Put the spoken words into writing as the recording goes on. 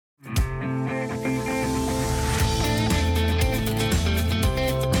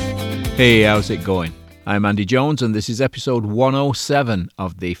Hey, how's it going? I'm Andy Jones, and this is episode 107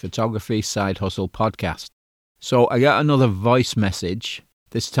 of the Photography Side Hustle podcast. So I got another voice message,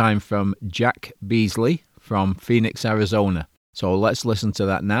 this time from Jack Beasley from Phoenix, Arizona. So let's listen to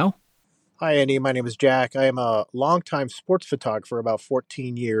that now. Hi, Andy. My name is Jack. I am a longtime sports photographer, about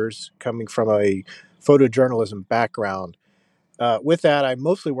 14 years, coming from a photojournalism background. With that, I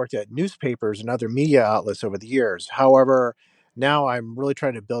mostly worked at newspapers and other media outlets over the years. However, now I'm really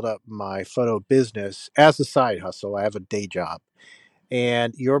trying to build up my photo business as a side hustle. I have a day job.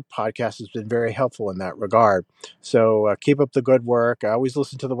 And your podcast has been very helpful in that regard. So keep up the good work. I always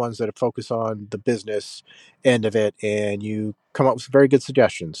listen to the ones that focus on the business end of it, and you come up with very good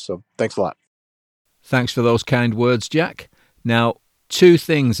suggestions. So thanks a lot. Thanks for those kind words, Jack. Now, two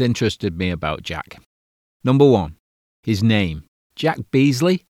things interested me about Jack. Number one, his name. Jack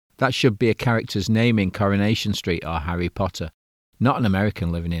Beasley? That should be a character's name in Coronation Street or Harry Potter. Not an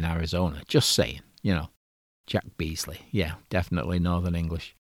American living in Arizona. Just saying, Jack Beasley. Yeah, definitely Northern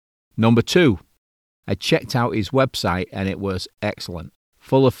English. Number two, I checked out his website and it was excellent.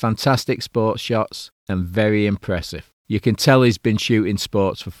 Full of fantastic sports shots and very impressive. You can tell he's been shooting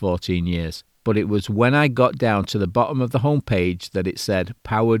sports for 14 years. But it was when I got down to the bottom of the homepage that it said,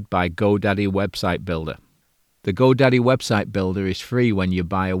 powered by GoDaddy Website Builder. The GoDaddy Website Builder is free when you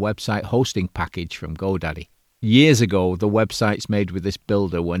buy a website hosting package from GoDaddy. Years ago, the websites made with this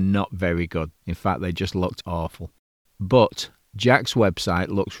builder were not very good. In fact, they just looked awful. But Jack's website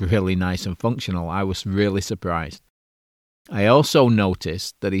looks really nice and functional. I was really surprised. I also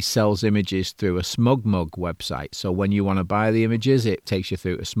noticed that he sells images through a SmugMug website. So when you want to buy the images, it takes you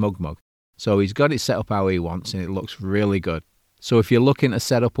through a SmugMug. So he's got it set up how he wants and it looks really good. So if you're looking to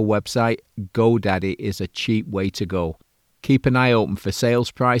set up a website, GoDaddy is a cheap way to go. Keep an eye open for sales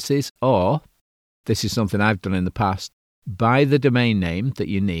prices, or, this is something I've done in the past, buy the domain name that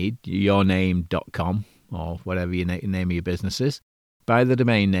you need, yourname.com or whatever your name of your business is. Buy the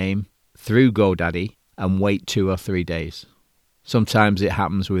domain name through GoDaddy and wait 2 or 3 days. Sometimes it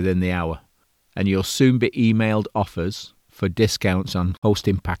happens within the hour. And you'll soon be emailed offers for discounts on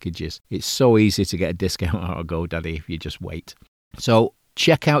hosting packages. It's so easy to get a discount out of GoDaddy if you just wait. So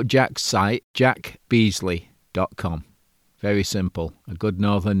check out Jack's site, jackbeasley.com. Very simple. A good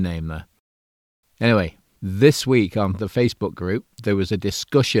northern name there. Anyway, this week on the Facebook group, there was a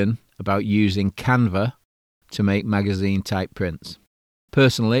discussion about using Canva to make magazine-type prints.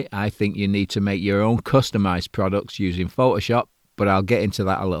 Personally, I think you need to make your own customized products using Photoshop, but I'll get into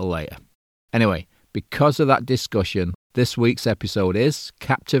that a little later. Anyway, because of that discussion, this week's episode is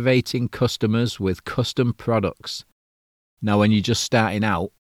Captivating Customers with Custom Products. Now, when you're just starting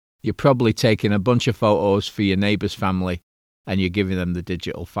out, you're probably taking a bunch of photos for your neighbour's family and you're giving them the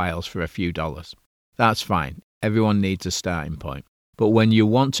digital files for a few dollars. That's fine. Everyone needs a starting point. But when you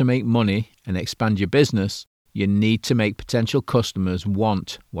want to make money and expand your business, you need to make potential customers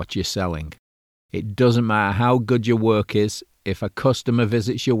want what you're selling. It doesn't matter how good your work is. If a customer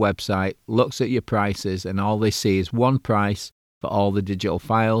visits your website, looks at your prices, and all they see is one price for all the digital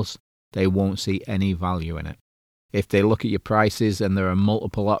files, they won't see any value in it. If they look at your prices and there are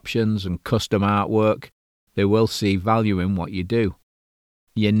multiple options and custom artwork, they will see value in what you do.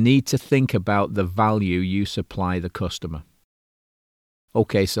 You need to think about the value you supply the customer.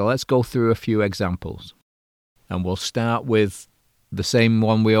 Okay, so let's go through a few examples. And we'll start with the same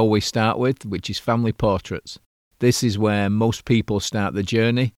one we always start with, which is family portraits. This is where most people start the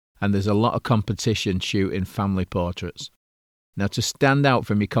journey, and there's a lot of competition shooting family portraits. Now, to stand out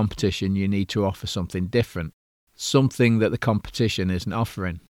from your competition, you need to offer something different, something that the competition isn't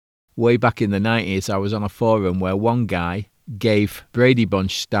offering. Way back in the 90s, I was on a forum where one guy gave Brady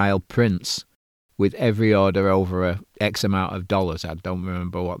Bunch-style prints with every order over a X amount of dollars. I don't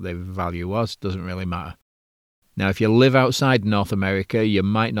remember what the value was, doesn't really matter. Now, if you live outside North America, you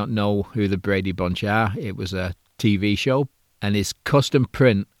might not know who the Brady Bunch are. It was a TV show, and his custom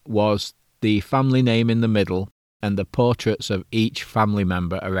print was the family name in the middle and the portraits of each family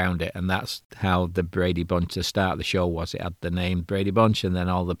member around it, and that's how the Brady Bunch to start the show was. It had the name Brady Bunch and then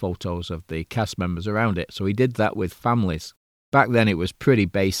all the photos of the cast members around it. So he did that with families. Back then it was pretty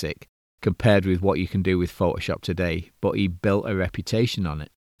basic compared with what you can do with Photoshop today, but he built a reputation on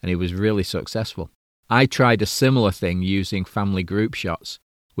it, and he was really successful. I tried a similar thing using family group shots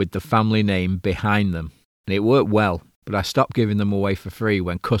with the family name behind them. And it worked well, but I stopped giving them away for free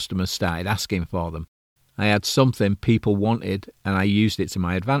when customers started asking for them. I had something people wanted and I used it to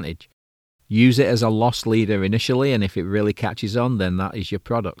my advantage. Use it as a loss leader initially, and if it really catches on, then that is your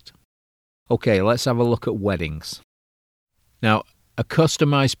product. Okay, let's have a look at weddings. Now, a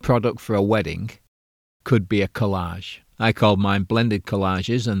customized product for a wedding could be a collage. I called mine blended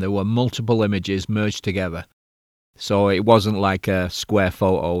collages, and there were multiple images merged together. So it wasn't like a square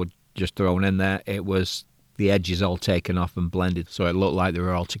photo just thrown in there. It was the edges all taken off and blended, so it looked like they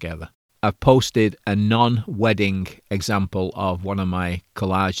were all together. I've posted a non-wedding example of one of my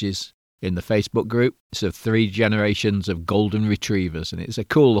collages in the Facebook group. It's of 3 generations of golden retrievers, and it's a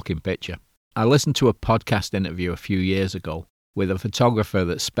cool-looking picture. I listened to a podcast interview a few years ago with a photographer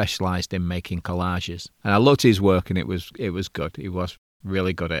that specialised in making collages. And I looked at his work, and it was good. He was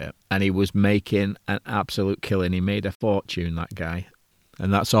really good at it. And he was making an absolute killing. He made a fortune, that guy.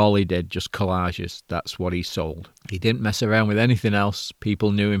 And that's all he did, just collages. That's what he sold. He didn't mess around with anything else.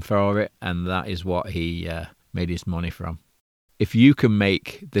 People knew him for it, and that is what he made his money from. If you can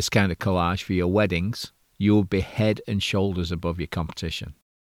make this kind of collage for your weddings, you will be head and shoulders above your competition.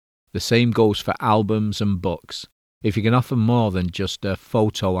 The same goes for albums and books. If you can offer more than just a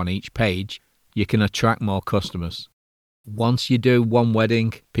photo on each page, you can attract more customers. Once you do one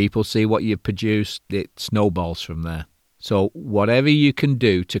wedding, people see what you've produced, it snowballs from there. So whatever you can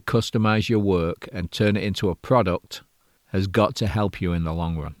do to customize your work and turn it into a product has got to help you in the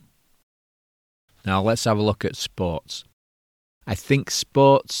long run. Now let's have a look at sports. I think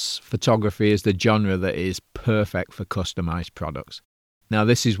sports photography is the genre that is perfect for customized products. Now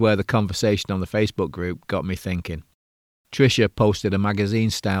this is where the conversation on the Facebook group got me thinking. Trisha posted a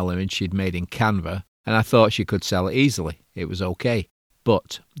magazine-style image she'd made in Canva, and I thought she could sell it easily. It was okay.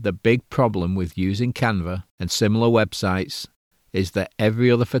 But the big problem with using Canva and similar websites is that every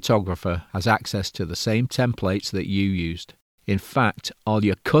other photographer has access to the same templates that you used. In fact, all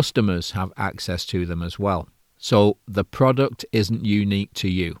your customers have access to them as well. So the product isn't unique to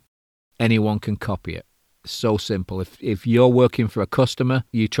you. Anyone can copy it. So simple. If you're working for a customer,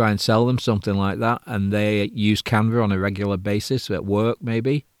 you try and sell them something like that, and they use Canva on a regular basis at work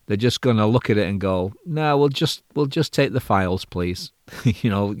maybe, they're just going to look at it and go, no, we'll just take the files, please.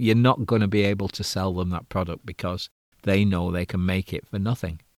 You're not going to be able to sell them that product because they know they can make it for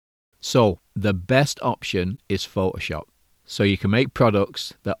nothing. So the best option is Photoshop. So you can make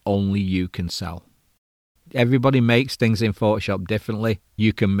products that only you can sell. Everybody makes things in Photoshop differently.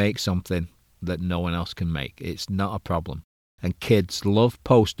 You can make something that no one else can make. It's not a problem. And kids love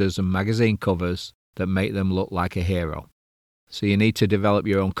posters and magazine covers that make them look like a hero. So you need to develop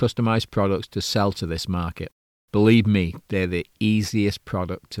your own customized products to sell to this market. Believe me, they're the easiest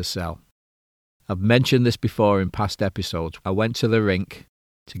product to sell. I've mentioned this before in past episodes. I went to the rink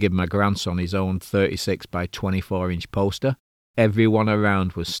to give my grandson his own 36 by 24 inch poster. Everyone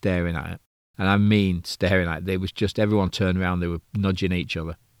around was staring at it. And I mean staring at it. They was just everyone turned around, they were nudging each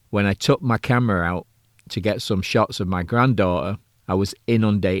other. When I took my camera out to get some shots of my granddaughter, I was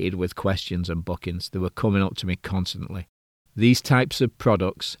inundated with questions and bookings. They were coming up to me constantly. These types of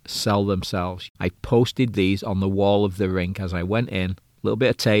products sell themselves. I posted these on the wall of the rink as I went in, a little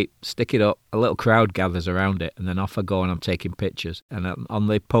bit of tape, stick it up, a little crowd gathers around it, and then off I go and I'm taking pictures. And on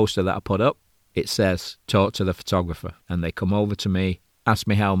the poster that I put up, it says, talk to the photographer. And they come over to me, ask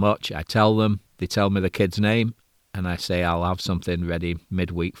me how much, I tell them, they tell me the kid's name, and I say I'll have something ready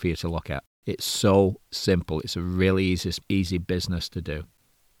midweek for you to look at. It's so simple. It's a really easy business to do.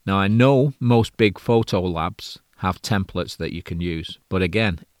 Now, I know most big photo labs have templates that you can use, but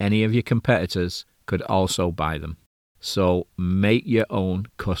again, any of your competitors could also buy them. So make your own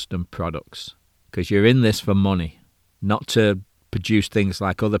custom products, because you're in this for money, not to produce things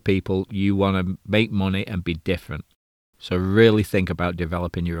like other people. You want to make money and be different. So really think about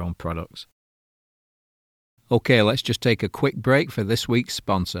developing your own products. Okay, let's just take a quick break for this week's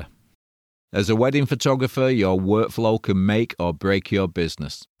sponsor. As a wedding photographer, your workflow can make or break your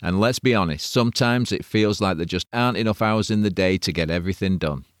business. And let's be honest, sometimes it feels like there just aren't enough hours in the day to get everything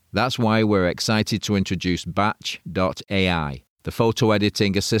done. That's why we're excited to introduce Batch.ai, the photo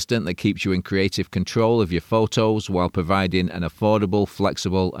editing assistant that keeps you in creative control of your photos while providing an affordable,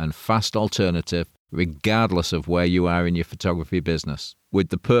 flexible, and fast alternative regardless of where you are in your photography business. With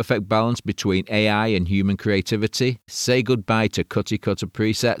the perfect balance between AI and human creativity, say goodbye to cookie-cutter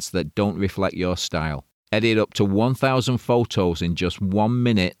presets that don't reflect your style. Edit up to 1,000 photos in just 1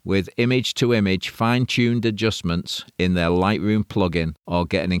 minute with image-to-image fine-tuned adjustments in their Lightroom plugin, or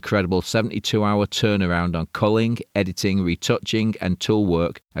get an incredible 72-hour turnaround on culling, editing, retouching, and tool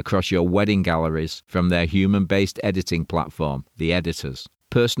work across your wedding galleries from their human-based editing platform, The Editors.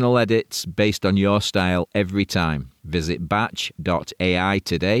 Personal edits based on your style every time. Visit Batch.ai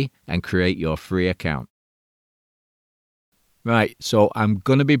today and create your free account. Right, so I'm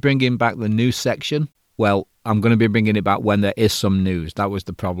going to be bringing back the news section. Well, I'm going to be bringing it back when there is some news. That was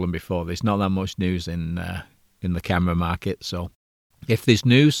the problem before. There's not that much news in the camera market. So if there's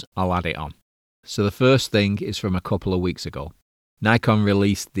news, I'll add it on. So the first thing is from a couple of weeks ago. Nikon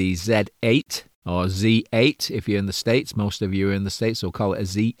released the Z8, or Z8 if you're in the States. Most of you are in the States, so we'll call it a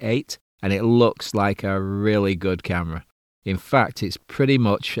Z8. And it looks like a really good camera. In fact, it's pretty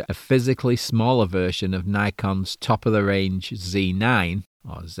much a physically smaller version of Nikon's top-of-the-range Z9,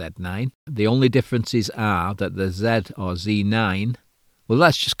 or Z9. The only differences are that the Z or Z9, well,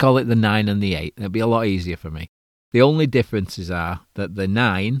 let's just call it the 9 and the 8. It'll be a lot easier for me. The only differences are that the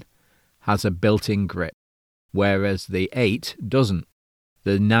 9 has a built-in grip, whereas the 8 doesn't.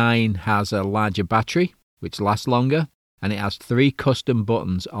 The 9 has a larger battery, which lasts longer, and it has 3 custom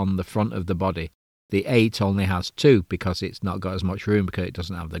buttons on the front of the body. The 8 only has 2 because it's not got as much room because it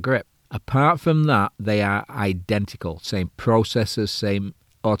doesn't have the grip. Apart from that, they are identical. Same processors, same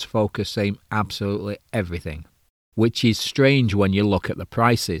autofocus, same absolutely everything. Which is strange when you look at the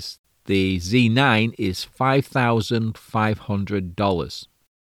prices. The Z9 is $5,500.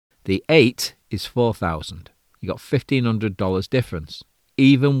 The 8 is $4,000. You got $1,500 difference.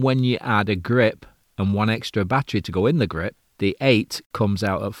 Even when you add a grip and 1 extra battery to go in the grip, the 8 comes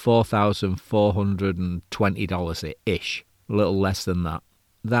out at $4,420-ish, a little less than that.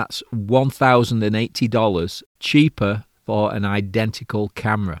 That's $1,080 cheaper for an identical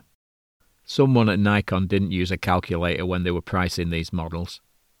camera. Someone at Nikon didn't use a calculator when they were pricing these models.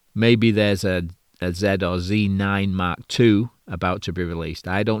 Maybe there's a Z or Z9 Mark II about to be released.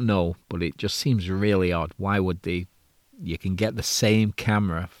 I don't know, but it just seems really odd. Why would you can get the same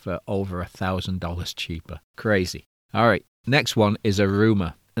camera for over $1,000 cheaper? Crazy. All right, next one is a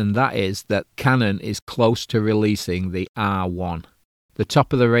rumor, and that is that Canon is close to releasing the R1. The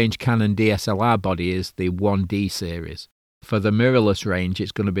top-of-the-range Canon DSLR body is the 1D series. For the mirrorless range,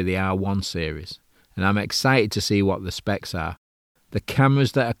 it's going to be the R1 series, and I'm excited to see what the specs are. The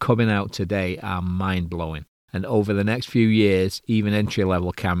cameras that are coming out today are mind-blowing, and over the next few years, even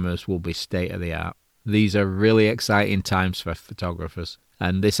entry-level cameras will be state-of-the-art. These are really exciting times for photographers.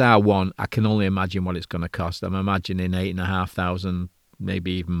 And this R1, I can only imagine what it's going to cost. I'm imagining $8,500,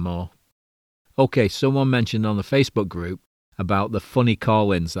 maybe even more. Okay, someone mentioned on the Facebook group about the funny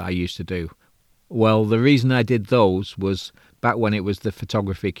call-ins that I used to do. Well, the reason I did those was back when it was the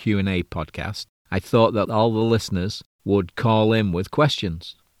Photography Q&A podcast. I thought that all the listeners would call in with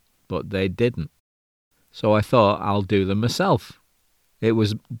questions, but they didn't. So I thought I'll do them myself. It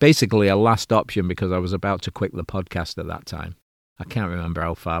was basically a last option because I was about to quit the podcast at that time. I can't remember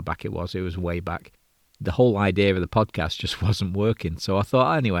how far back it was. It was way back. The whole idea of the podcast just wasn't working. So I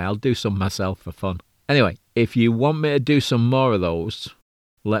thought, anyway, I'll do some myself for fun. Anyway, if you want me to do some more of those,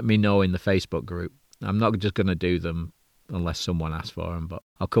 let me know in the Facebook group. I'm not just going to do them unless someone asks for them, but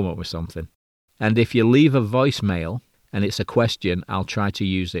I'll come up with something. And if you leave a voicemail and it's a question, I'll try to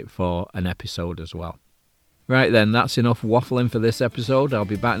use it for an episode as well. Right then, that's enough waffling for this episode. I'll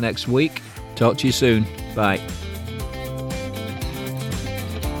be back next week. Talk to you soon. Bye.